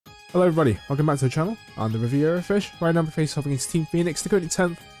Hello everybody, welcome back to the channel. I'm the Riviera Fish. Right now we face off against Team Phoenix. They're currently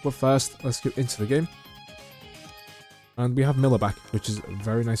 10th, but first, let's get into the game. And we have Miller back, which is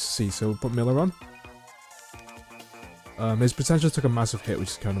very nice to see, so we'll put Miller on. His potential took a massive hit, which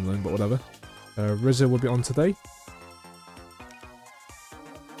is kind of annoying, but whatever. Rizzo will be on today.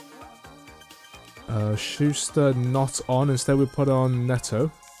 Schuster not on, instead we put on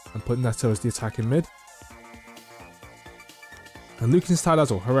Neto, and put Neto as the attacking mid. And Lukin's tied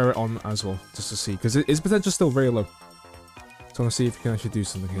as well, Herrera on as well, just to see, because his potential is still very low. So I want to see if he can actually do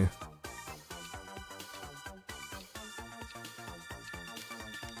something here.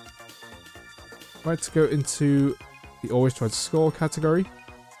 Right, to go into the always try to score category.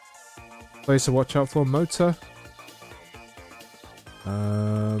 Players to watch out for: Motor,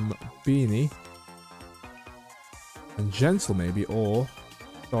 Beanie, and Gentle maybe, or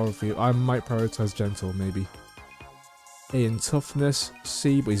Dorothy. I might prioritize Gentle maybe. A in toughness,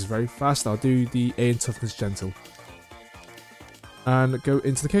 C, but he's very fast. I'll do the A in toughness Gentle. And go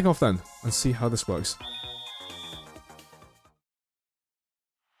into the kickoff then, and see how this works.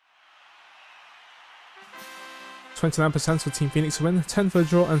 %29% for Team Phoenix to win, 10 for a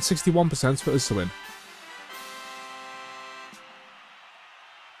draw, and 61% for us to win.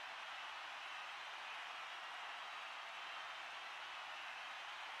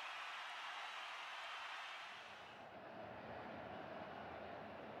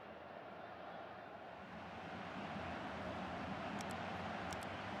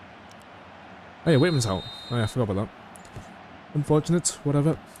 Oh yeah, Whitman's out. Oh yeah, I forgot about that. Unfortunate,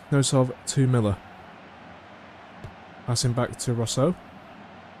 whatever. No solve to Miller. Passing back to Rousseau.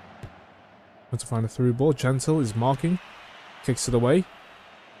 Want to find a through ball. Gentle is marking. Kicks it away.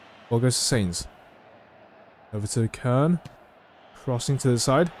 Ball goes to Sainz. Over to Kern. Crossing to the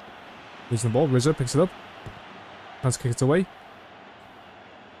side. Losing the ball. Rizzo picks it up. Has to kick it away.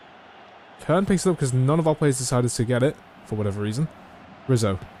 Kern picks it up because none of our players decided to get it. For whatever reason.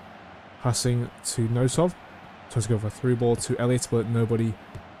 Rizzo. Passing to Nosov. Tries to go for a through ball to Elliott, but nobody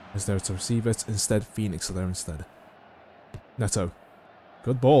is there to receive it. Instead, Phoenix are there instead. Neto.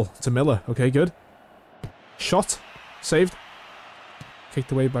 Good ball to Miller. Okay, good. Shot. Saved.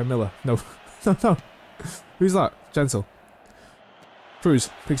 Kicked away by Miller. No. No, no. Who's that? Gentle.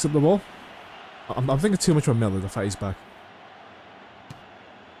 Cruz picks up the ball. I'm thinking too much about Miller, the fact he's back.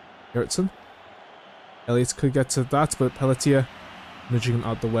 Gerritsen. Elliott could get to that, but Pelletier nudging him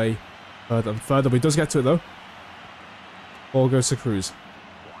out the way. Further and further, but he does get to it though. Ball goes to Cruz.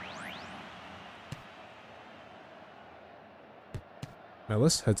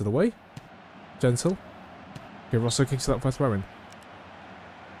 Mellis heads to the way. Gentle. Okay, Rosso kicks it up for throwing.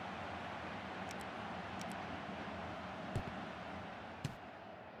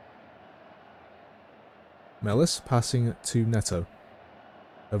 Mellis passing to Neto.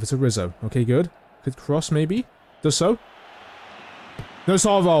 Over to Rizzo. Okay, good. Could cross maybe. Does so. No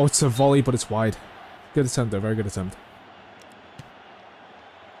solve. Oh, it's a volley, but it's wide. Good attempt though, very good attempt.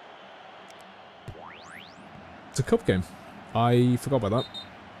 It's a cup game. I forgot about that.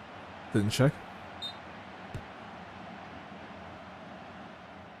 Didn't check.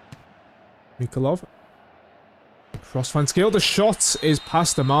 Mikolov. Crossfine skill. The shot is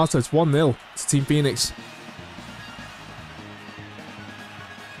past the Marta. It's 1-0 to Team Phoenix.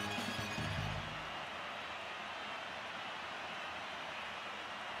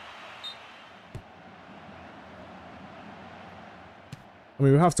 I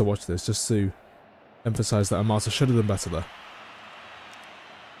mean, we have to watch this just to emphasize that Amata should have done better there.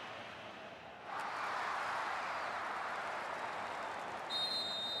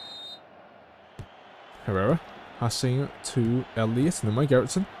 Herrera passing to Elliott. No, my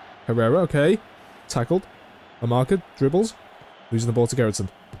Gerritsen. Herrera, okay. Tackled. Amarca dribbles. Losing the ball to Gerritsen.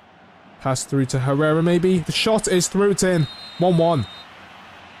 Pass through to Herrera, maybe. The shot is through. It's in. 1-1.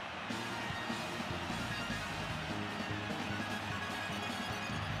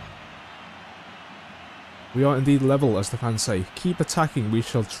 We are indeed level, as the fans say. Keep attacking, we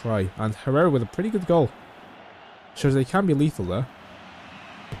shall try. And Herrera with a pretty good goal. Shows they can be lethal there.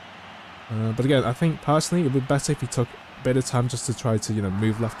 But again, I think personally it would be better if he took a bit of time just to try to, you know,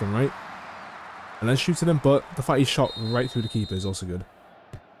 move left and right. And then shoot at him, but the fact he shot right through the keeper is also good.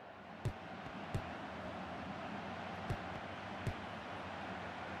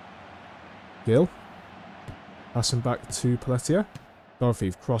 Gill. Passing back to Pelletier.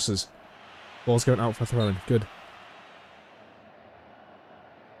 Dorothy crosses. Ball's going out for throwing. Good.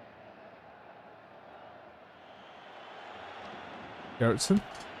 Gerritsen.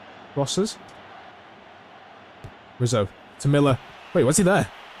 Crosses. Rizzo. To Miller. Wait, why's he there?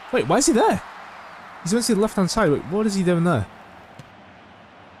 Wait, why is he there? He's meant to see the left-hand side. Wait, what is he doing there?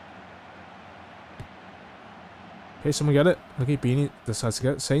 Okay, someone get it. Okay, Beanie decides to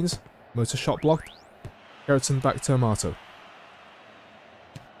get it. Sains. Motor shot blocked. Gerritsen back to Amato.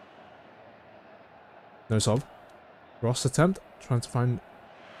 No sob. Ross attempt. Trying to find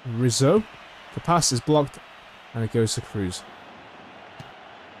Rizzo. The pass is blocked. And it goes to Cruz.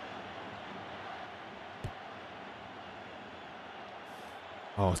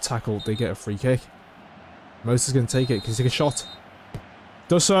 Oh, tackle. They get a free kick. Motor's going to take it. Can he take a shot?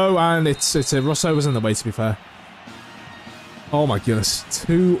 Does so, and it's Rosso was in the way, to be fair. Oh my goodness.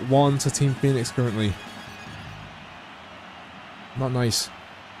 2-1 to Team Phoenix currently. Not nice.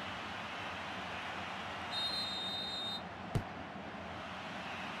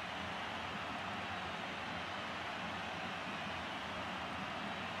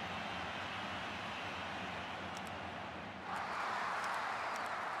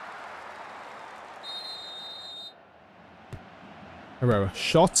 Herrera,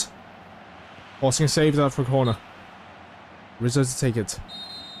 shot. Forcing a save out for a corner. Rizzo to take it.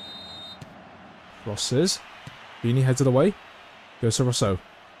 Crosses. Beanie heads it away. Goes to Rosso.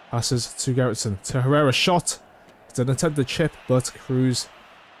 Passes to Gerritsen. To Herrera, shot. It's an attempted chip, but Cruz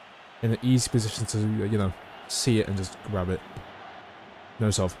in an easy position to, you know, see it and just grab it. No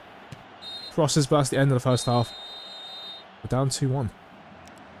sov. Crosses past the end of the first half. We're down 2-1.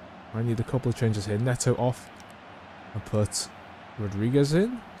 I need a couple of changes here. Neto off. And put Rodriguez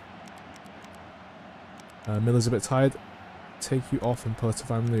in. Miller's a bit tired. Take you off and put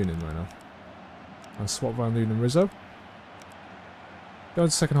Van Loon in right now. And swap Van Loon and Rizzo. Go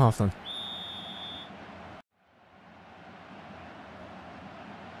into second half then.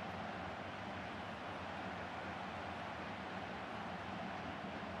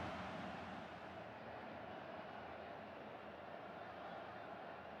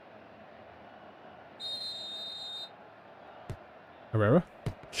 Herrera.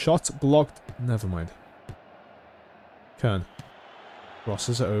 Shot blocked. Never mind. Kern.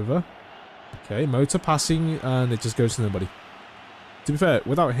 Crosses it over. Okay, Motor passing, and it just goes to nobody. To be fair,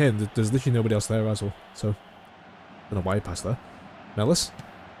 without him, there's literally nobody else there as well. So, don't know why he passed there. Mellis.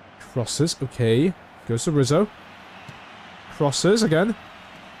 Crosses. Okay. Goes to Rizzo. Crosses again.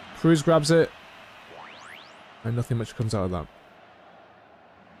 Cruz grabs it. And nothing much comes out of that.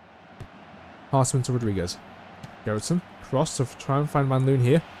 Hartman to Rodriguez. Gerritsen. Cross to try and find Van Loon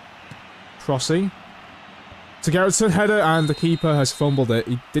here. Crossing. To Gerritsen, header, and the keeper has fumbled it.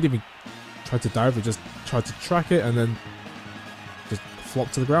 He didn't even try to dive, he just tried to track it and then just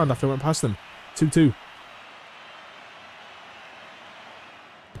flopped to the ground after it went past him. 2-2.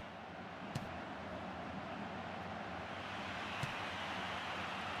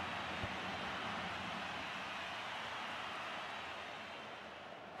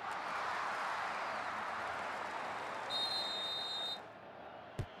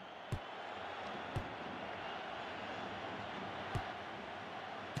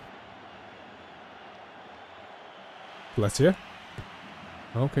 Lettier.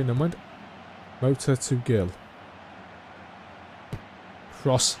 Okay, never mind. Motor to Gill.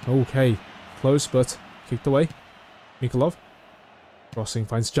 Cross. Okay. Close, but kicked away. Mikolov. Crossing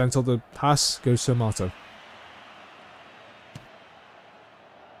finds Gentle. The pass goes to Amato.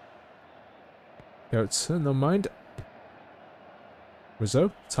 Gerritsen, never mind.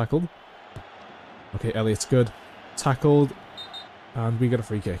 Rizzo. Tackled. Okay, Elliott's good. Tackled. And we get a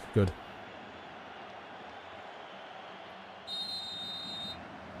free kick. Good.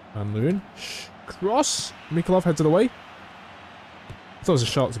 Van Loon. Cross. Mikolov heads it away. I thought it was a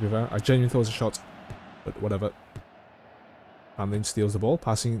shot, to be fair. I genuinely thought it was a shot. But whatever. Van Loon steals the ball.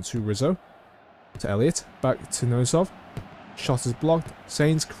 Passing to Rizzo. To Elliott. Back to Nosov. Shot is blocked.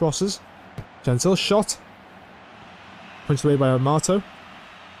 Sains crosses. Gentil. Shot. Punched away by Amato.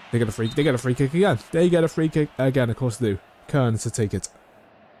 They get a free kick again. They get a free kick again. Of course they do. Kern to take it.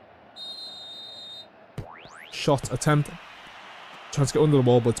 Shot attempt. Trying to get under the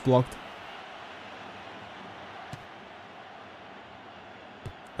wall, but it's blocked.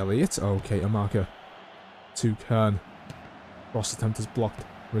 Elliott. Okay, a marker. To Kern. Ross attempt is blocked.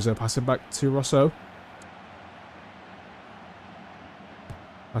 Rizzo passing back to Rosso.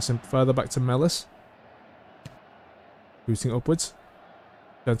 Passing further back to Mellis. Booting upwards.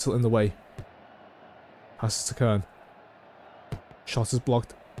 Gentle in the way. Passes to Kern. Shot is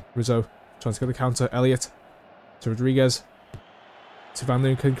blocked. Rizzo trying to get the counter. Elliott. To Rodriguez. To Van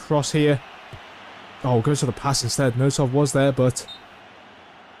Loon, can cross here. Oh, goes for the pass instead. Nosov was there, but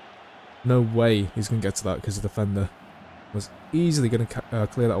no way he's going to get to that because the defender was easily going to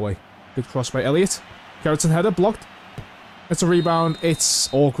clear that away. Good cross by Elliott. Gerritsen header, blocked. It's a rebound.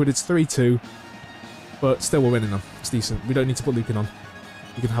 It's awkward. It's 3-2. But still we're winning them. It's decent. We don't need to put Lucan on.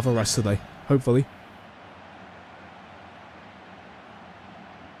 We can have a rest today. Hopefully.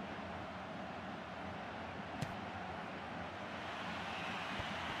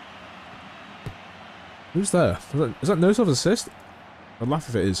 Who's there? Is that Nosov's assist? I'd laugh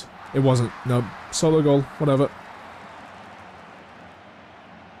if it is. It wasn't. No. Solo goal. Whatever.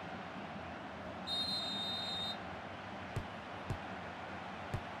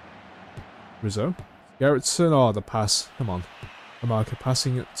 Rizzo. Gerritsen. Oh, the pass. Come on. Amarca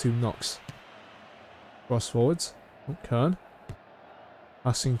passing it to Knox. Cross forwards. Oh, Kern.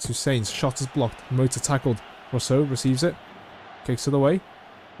 Passing to Sainz. Shot is blocked. Motor tackled. Rousseau receives it. Kicks it away.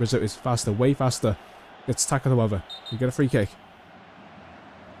 Rizzo is faster. Way faster. Gets tackled, however. You get a free kick.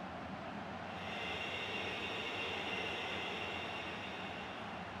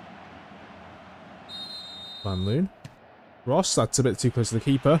 Van Loon. Ross. That's a bit too close to the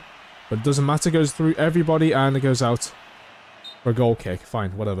keeper. But it doesn't matter. Goes through everybody and it goes out for a goal kick.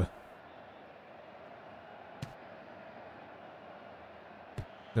 Fine. Whatever.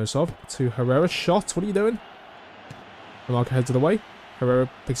 Nosov to Herrera. Shot. What are you doing? Lamarca heads it away. Herrera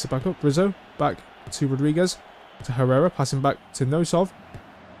picks it back up. Rizzo. Back to Rodriguez. To Herrera. Passing back to Nosov.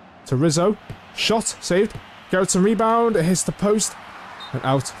 To Rizzo. Shot. Saved. Gerritsen rebound. It hits the post. And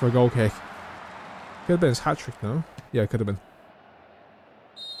out for a goal kick. Could have been his hat-trick, no? Yeah, it could have been.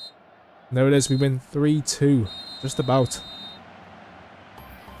 There it is. We win 3-2. Just about.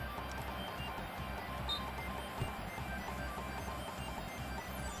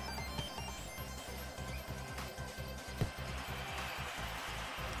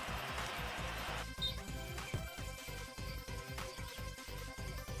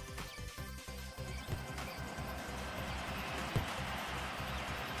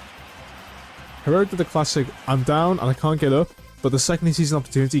 Herrera did the classic, I'm down and I can't get up, but the second he sees an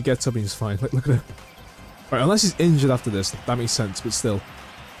opportunity, he gets up and he's fine. Like, look at it. Right, unless he's injured after this, that makes sense, but still.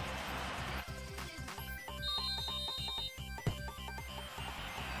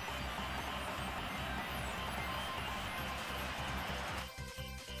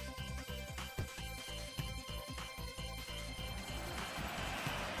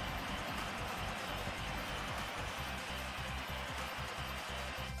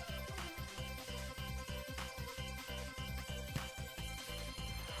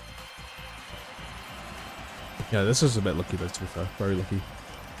 Yeah, this is a bit lucky though, to be fair. Very lucky.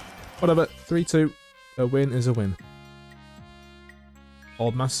 Whatever. 3-2. A win is a win.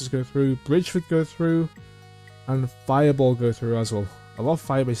 Old Masters go through. Bridgeford go through. And Fireball go through as well. A lot of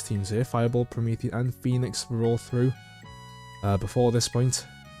fire-based teams here. Fireball, Prometheus, and Phoenix were all through. Before this point.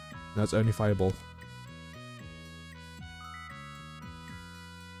 Now it's only Fireball.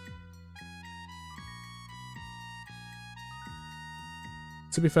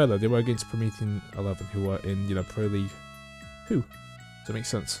 To be fair though, they were against Promethean 11 who were in, you know, Pro League 2. So it makes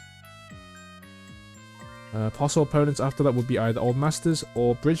sense. Possible opponents after that would be either Old Masters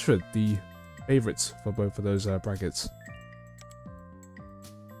or Bridgeford, the favourites for both of those brackets.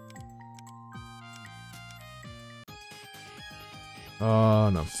 Oh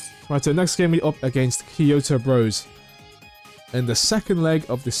no. Right, so next game we up against Kyoto Bros. In the second leg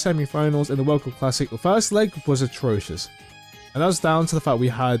of the semi-finals in the World Cup Classic. The first leg was atrocious. And that was down to the fact we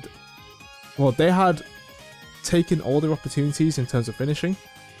had, well, they had taken all their opportunities in terms of finishing.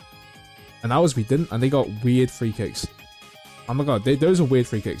 And ours we didn't, and they got weird free kicks. Oh my god, those are weird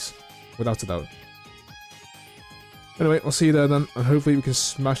free kicks, without a doubt. Anyway, I'll see you there then, and hopefully we can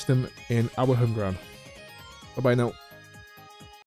smash them in our home ground. Bye bye now.